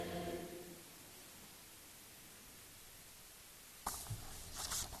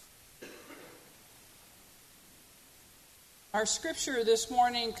Our scripture this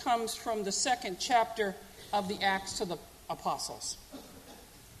morning comes from the second chapter of the Acts to the Apostles.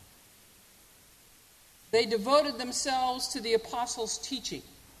 They devoted themselves to the apostles' teaching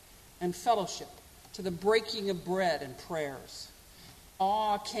and fellowship, to the breaking of bread and prayers.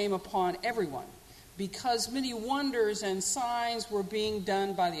 Awe came upon everyone because many wonders and signs were being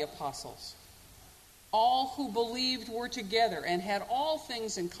done by the apostles. All who believed were together and had all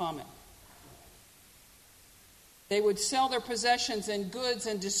things in common. They would sell their possessions and goods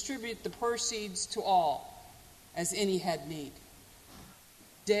and distribute the proceeds to all, as any had need.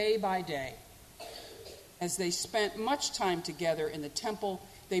 Day by day, as they spent much time together in the temple,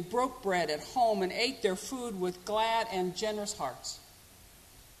 they broke bread at home and ate their food with glad and generous hearts,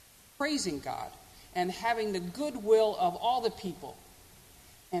 praising God and having the goodwill of all the people.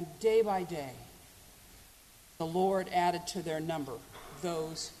 And day by day, the Lord added to their number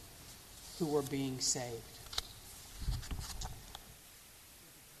those who were being saved.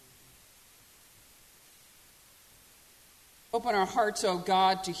 Open our hearts, O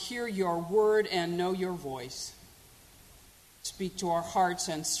God, to hear your word and know your voice. Speak to our hearts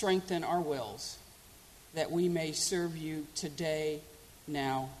and strengthen our wills, that we may serve you today,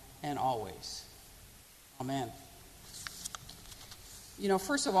 now, and always. Amen.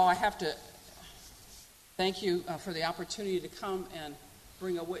 First of all, I have to thank you for the opportunity to come and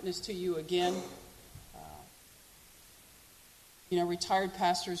bring a witness to you again. Retired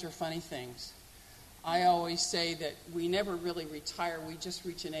pastors are funny things. I always say that we never really retire. We just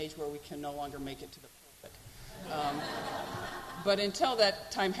reach an age where we can no longer make it to the pulpit. But until that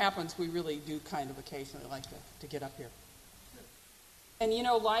time happens, we really do kind of occasionally like to get up here. And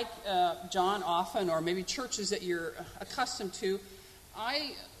like John often, or maybe churches that you're accustomed to,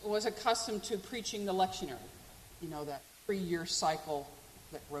 I was accustomed to preaching the lectionary, that 3-year cycle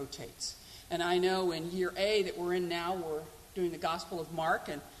that rotates. And I know in year A that we're in now, we're doing the Gospel of Mark,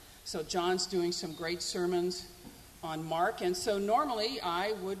 and so John's doing some great sermons on Mark. And so normally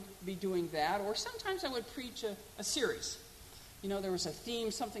I would be doing that, or sometimes I would preach a series. There was a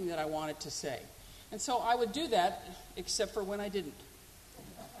theme, something that I wanted to say. And so I would do that, except for when I didn't.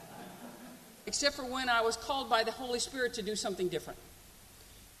 Except for when I was called by the Holy Spirit to do something different.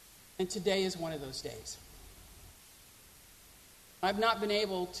 And today is one of those days. I've not been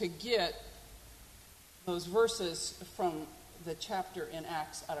able to get those verses from the chapter in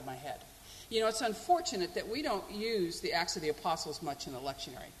Acts out of my head. It's unfortunate that we don't use the Acts of the Apostles much in the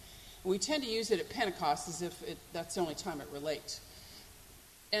lectionary. We tend to use it at Pentecost as if that's the only time it relates.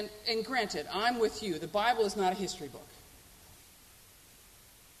 And granted, I'm with you. The Bible is not a history book.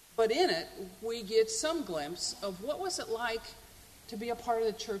 But in it, we get some glimpse of what was it like to be a part of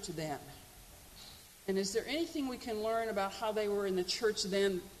the church then. And is there anything we can learn about how they were in the church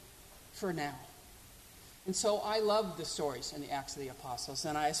then for now? And so I love the stories in the Acts of the Apostles,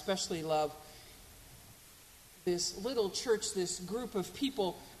 and I especially love this little church, this group of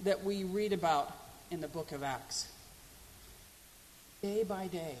people that we read about in the book of Acts. Day by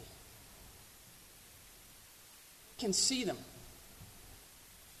day, you can see them.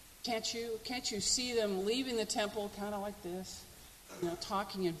 Can't you see them leaving the temple kind of like this,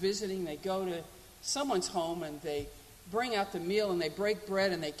 talking and visiting? They go to someone's home and they bring out the meal and they break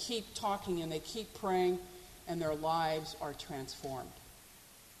bread and they keep talking and they keep praying. And their lives are transformed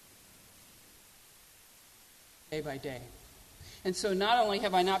day by day. And so not only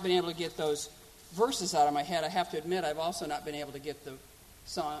have I not been able to get those verses out of my head, I have to admit I've also not been able to get the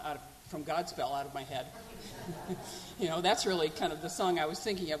song from Godspell out of my head. That's really kind of the song I was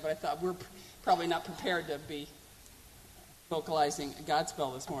thinking of, but I thought we're probably not prepared to be vocalizing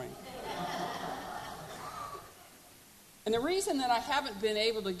Godspell this morning. And the reason that I haven't been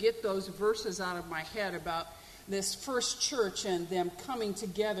able to get those verses out of my head about this first church and them coming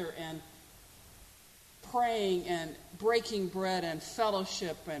together and praying and breaking bread and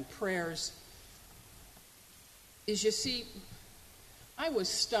fellowship and prayers is, you see, I was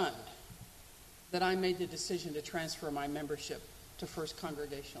stunned that I made the decision to transfer my membership to First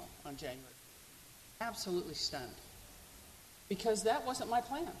Congregational on January. Absolutely stunned. Because that wasn't my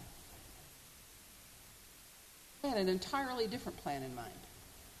plan. I had an entirely different plan in mind.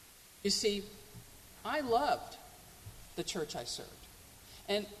 You see, I loved the church I served.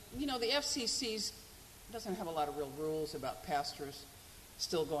 And, the FCC doesn't have a lot of real rules about pastors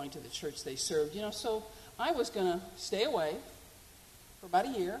still going to the church they served. So I was going to stay away for about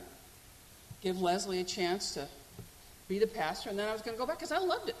a year, give Leslie a chance to be the pastor, and then I was going to go back because I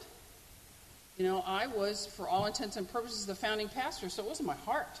loved it. I was, for all intents and purposes, the founding pastor, so it was in my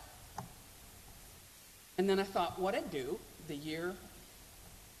heart. And then I thought what I'd do the year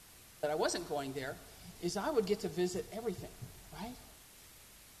that I wasn't going there is I would get to visit everything, right?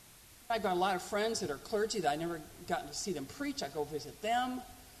 I've got a lot of friends that are clergy that I never gotten to see them preach. I go visit them.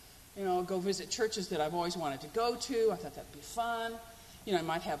 Go visit churches that I've always wanted to go to. I thought that'd be fun. I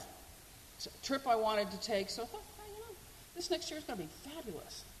might have a trip I wanted to take. So I thought, this next year is going to be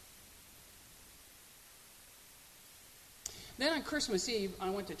fabulous. Then on Christmas Eve, I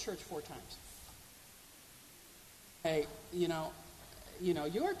went to church 4 times. Hey,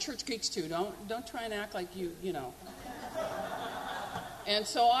 you're church geeks too. Don't try and act like you know. And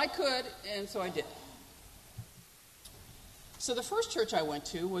so I could, and so I did. So the first church I went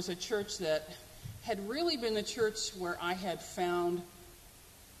to was a church that had really been the church where I had found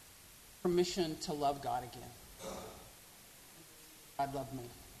permission to love God again. God loved me.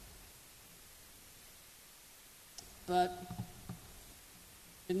 But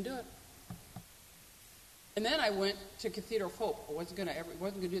didn't do it. And then I went to Cathedral of Hope. I wasn't going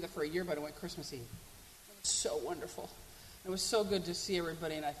to do that for a year, but I went Christmas Eve. It was so wonderful. It was so good to see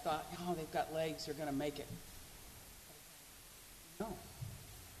everybody, and I thought, they've got legs. They're going to make it. No.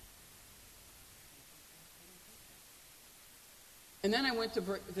 And then I went to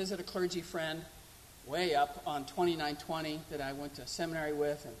visit a clergy friend way up on 2920 that I went to seminary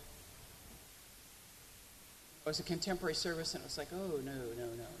with, and it was a contemporary service, and it was like, oh, no.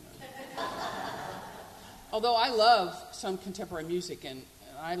 Although I love some contemporary music, and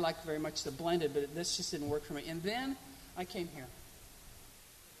I like very much the blended, but this just didn't work for me. And then I came here,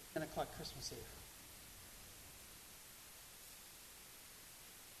 10 o'clock Christmas Eve.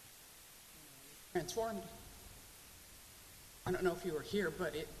 Transformed. I don't know if you were here,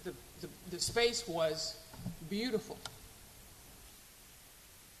 but the space was beautiful.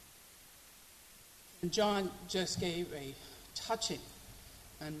 And John just gave a touching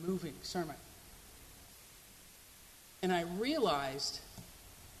and moving sermon. And I realized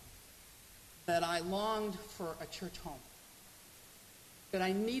that I longed for a church home. That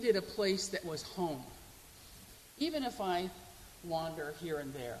I needed a place that was home. Even if I wander here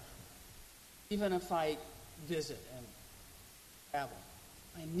and there. Even if I visit and travel.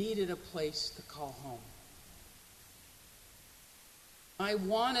 I needed a place to call home. I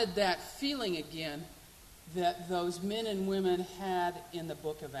wanted that feeling again that those men and women had in the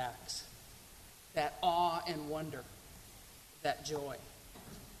book of Acts. That awe and wonder. That joy.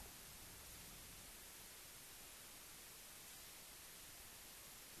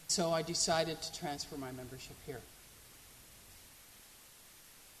 So I decided to transfer my membership here.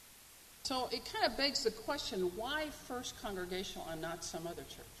 So it kind of begs the question, why First Congregational and not some other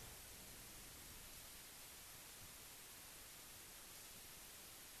church?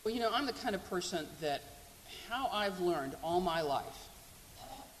 Well, I'm the kind of person that how I've learned all my life,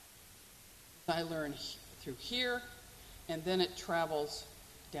 I learn through here, and then it travels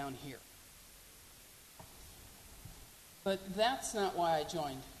down here. But that's not why I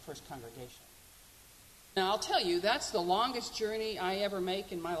joined First Congregational. Now, I'll tell you, that's the longest journey I ever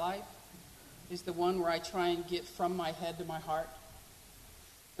make in my life, is the one where I try and get from my head to my heart.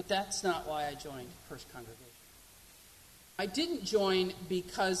 But that's not why I joined First Congregational. I didn't join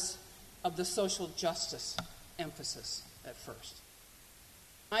because of the social justice emphasis at first.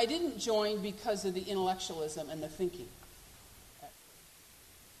 I didn't join because of the intellectualism and the thinking.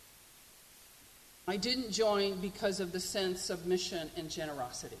 I didn't join because of the sense of mission and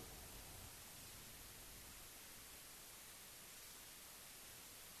generosity.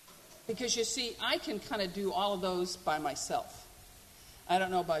 Because you see, I can kind of do all of those by myself. I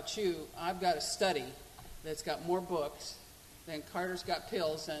don't know about you. I've got a study that's got more books than Carter's got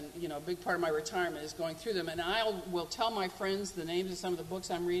pills, and a big part of my retirement is going through them. And I will tell my friends the names of some of the books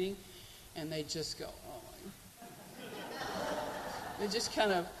I'm reading, and they just go, oh. They just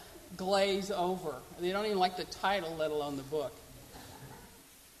kind of glaze over. They don't even like the title, let alone the book.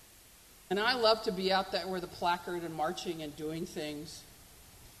 And I love to be out there with a placard and marching and doing things.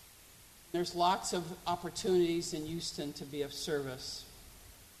 There's lots of opportunities in Houston to be of service.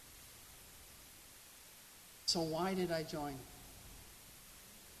 So why did I join?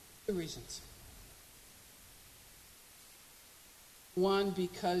 2 reasons. One,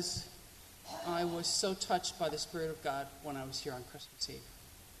 because I was so touched by the Spirit of God when I was here on Christmas Eve.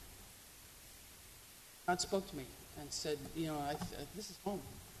 God spoke to me and said, this is home.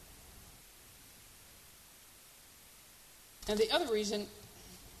 And the other reason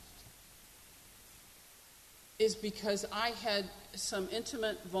is because I had some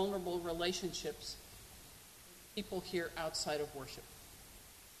intimate, vulnerable relationships with people here outside of worship.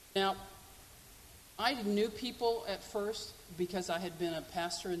 Now, I knew people at first because I had been a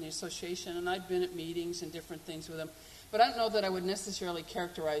pastor in the association, and I'd been at meetings and different things with them. But I don't know that I would necessarily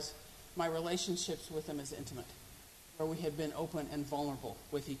characterize my relationships with them as intimate, where we had been open and vulnerable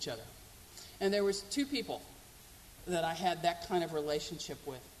with each other. And there was 2 people that I had that kind of relationship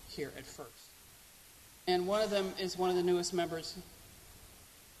with here at First. And one of them is one of the newest members of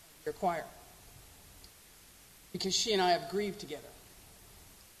your choir, because she and I have grieved together.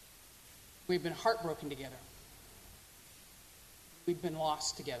 We've been heartbroken together. We've been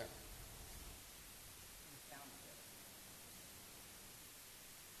lost together.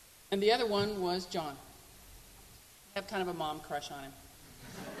 And the other one was John. I have kind of a mom crush on him.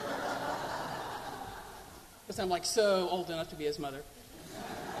 Because I'm like so old enough to be his mother.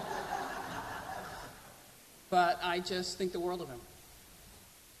 But I just think the world of him.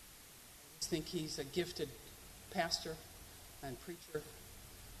 I just think he's a gifted pastor and preacher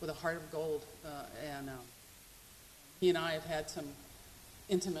with a heart of gold. And he and I have had some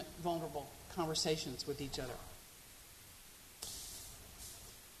intimate, vulnerable conversations with each other.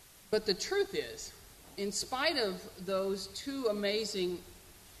 But the truth is, in spite of those 2 amazing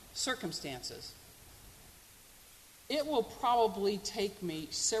circumstances, it will probably take me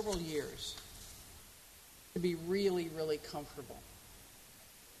several years to be really, really comfortable.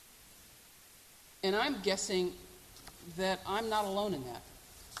 And I'm guessing that I'm not alone in that.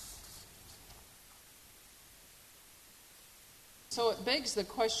 So it begs the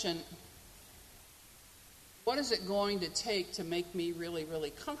question, what is it going to take to make me really, really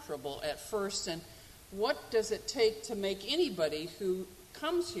comfortable at First? And what does it take to make anybody who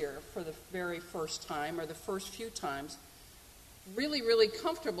comes here for the very first time or the first few times really, really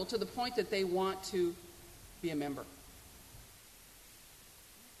comfortable to the point that they want to be a member?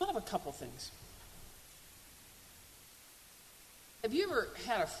 I have a couple things. Have you ever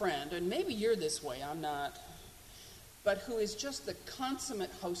had a friend, and maybe you're this way, I'm not, but who is just the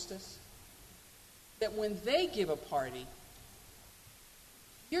consummate hostess, that when they give a party,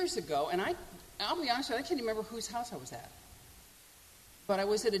 years ago, and I'll be honest with you, I can't remember whose house I was at, but I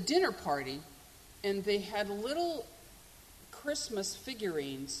was at a dinner party, and they had little Christmas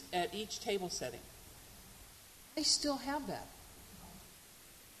figurines at each table setting. They still have that.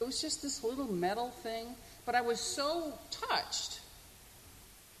 It was just this little metal thing, but I was so touched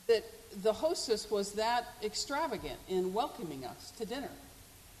that the hostess was that extravagant in welcoming us to dinner.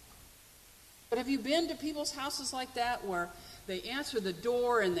 But have you been to people's houses like that where they answer the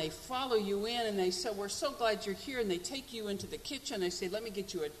door and they follow you in and they say, "We're so glad you're here," and they take you into the kitchen, they say, "Let me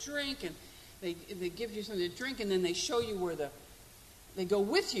get you a drink," and they give you something to drink, and then they show you where they go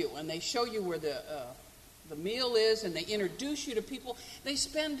with you and they show you where the meal is, and they introduce you to people. They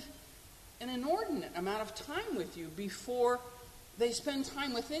spend an inordinate amount of time with you before they spend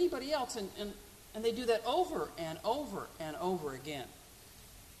time with anybody else, and they do that over and over and over again.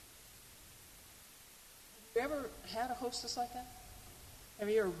 Have you ever had a hostess like that? Have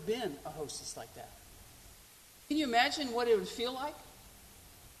you ever been a hostess like that? Can you imagine what it would feel like?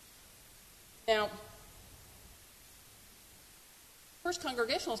 Now, First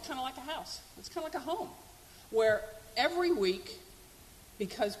Congregational is kind of like a house. It's kind of like a home, where every week,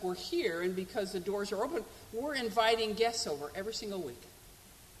 because we're here and because the doors are open, we're inviting guests over every single week.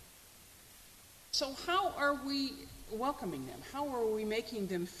 So how are we welcoming them? How are we making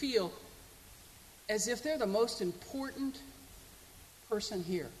them feel as if they're the most important person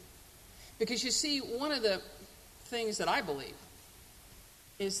here? Because you see, one of the things that I believe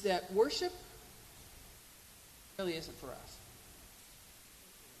is that worship really isn't for us.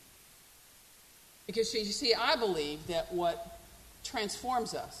 Because you see, I believe that what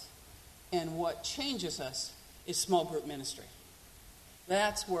transforms us and what changes us is small group ministry.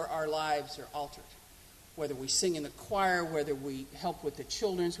 That's where our lives are altered. Whether we sing in the choir, whether we help with the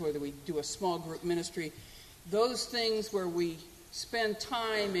children's, whether we do a small group ministry, those things where we spend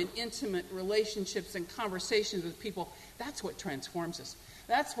time in intimate relationships and conversations with people, that's what transforms us.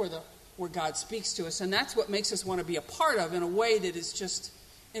 That's where God speaks to us, and that's what makes us want to be a part of in a way that is just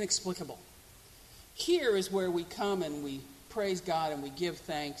inexplicable. Here is where we come and we praise God and we give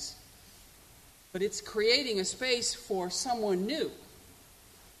thanks. But it's creating a space for someone new.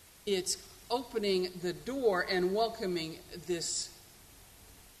 It's opening the door and welcoming this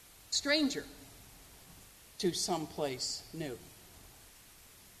stranger to someplace new.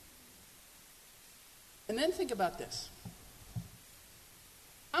 And then think about this.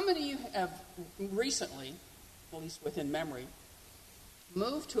 How many of you have recently, at least within memory,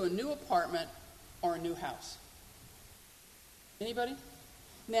 moved to a new apartment or a new house? Anybody?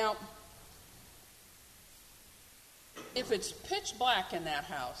 Now, if it's pitch black in that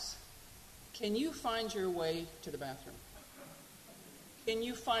house, can you find your way to the bathroom? Can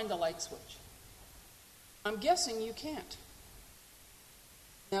you find the light switch? I'm guessing you can't.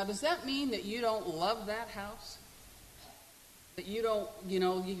 Now, does that mean that you don't love that house? That you don't,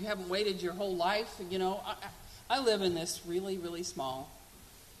 you haven't waited your whole life? I live in this really, really small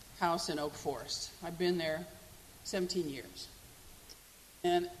house in Oak Forest. I've been there 17 years.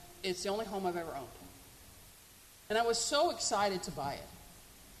 And it's the only home I've ever owned. And I was so excited to buy it.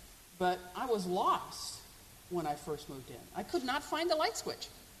 But I was lost when I first moved in. I could not find the light switch.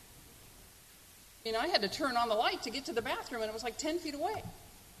 I had to turn on the light to get to the bathroom, and it was like 10 feet away.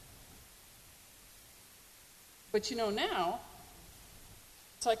 But now,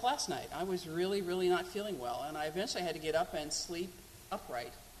 it's like last night. I was really, really not feeling well, and I eventually had to get up and sleep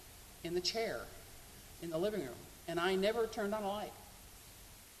upright in the chair in the living room. And I never turned on a light.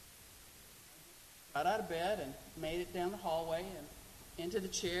 Got out of bed and made it down the hallway and into the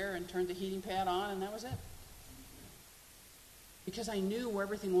chair and turned the heating pad on, and that was it. Because I knew where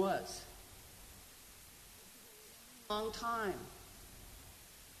everything was. Long time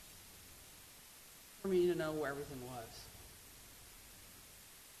for me to know where everything was.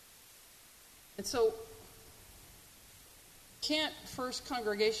 And so, can't First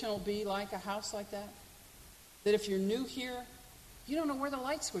Congregational be like a house like that? That if you're new here, you don't know where the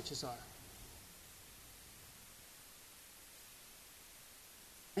light switches are.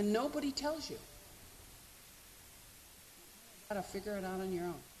 And nobody tells you. You've got to figure it out on your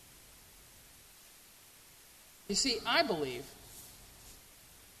own. You see, I believe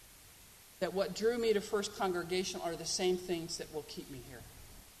that what drew me to First Congregational are the same things that will keep me here.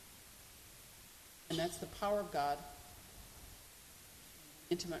 And that's the power of God,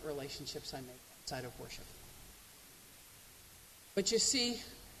 intimate relationships I make outside of worship. But you see,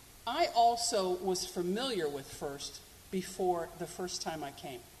 I also was familiar with First before the first time I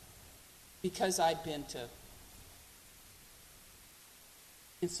came, because I'd been to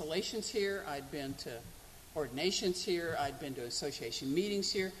installations here, I'd been to ordinations here, I'd been to association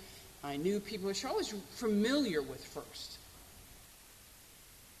meetings here. I knew people, so I was familiar with First.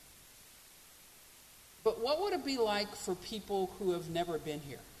 But what would it be like for people who have never been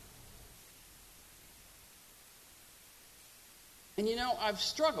here? And I've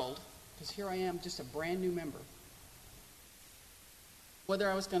struggled, because here I am, just a brand new member, whether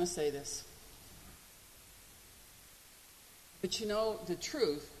I was going to say this. But the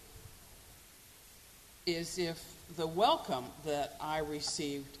truth is, if the welcome that I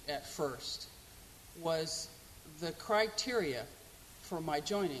received at First was the criteria for my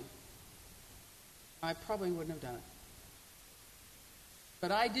joining, I probably wouldn't have done it.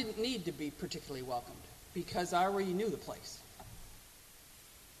 But I didn't need to be particularly welcomed, because I already knew the place.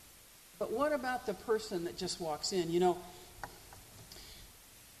 But what about the person that just walks in?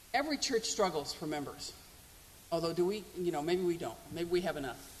 Every church struggles for members. Although maybe we don't. Maybe we have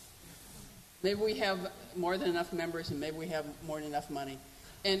enough. Maybe we have more than enough members, and maybe we have more than enough money.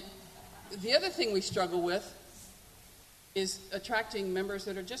 And the other thing we struggle with is attracting members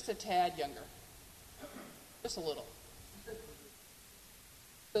that are just a tad younger. Just a little.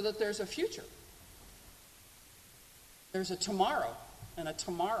 So that there's a future. There's a tomorrow and a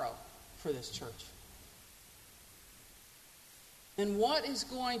tomorrow for this church. And what is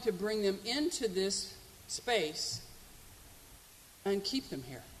going to bring them into this space and keep them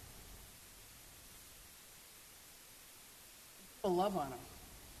here? Put love on them.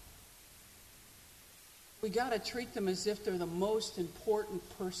 We got to treat them as if they're the most important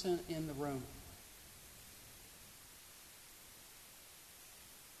person in the room.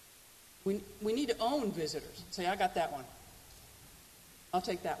 We need to own visitors. Say, I got that one. I'll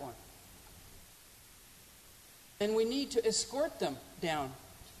take that one. And we need to escort them down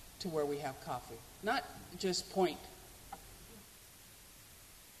to where we have coffee. Not just point.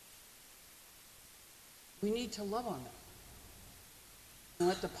 We need to love on them. And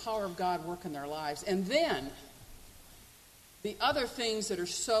let the power of God work in their lives. And then, the other things that are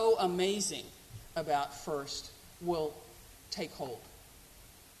so amazing about First will take hold.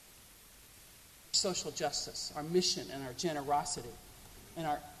 Social justice, our mission, and our generosity, and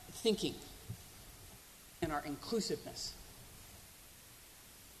our thinking, and our inclusiveness.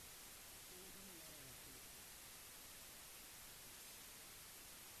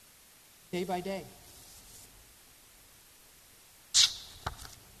 Day by day.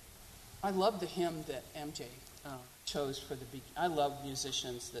 I love the hymn that MJ chose for the beginning. I love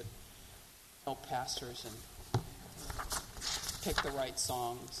musicians that help pastors and pick the right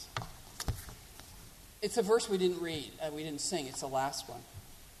songs. It's a verse we didn't read, we didn't sing. It's the last one.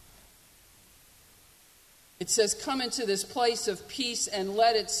 It says, "Come into this place of peace and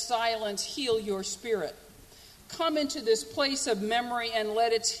let its silence heal your spirit. Come into this place of memory and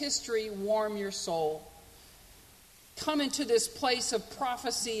let its history warm your soul. Come into this place of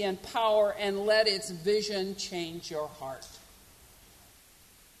prophecy and power and let its vision change your heart.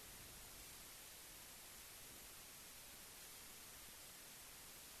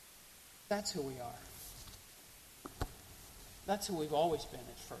 That's who we are. That's who we've always been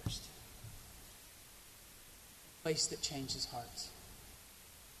at first. A place that changes hearts.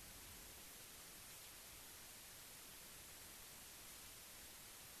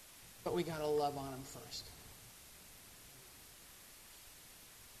 But we got to love on them first.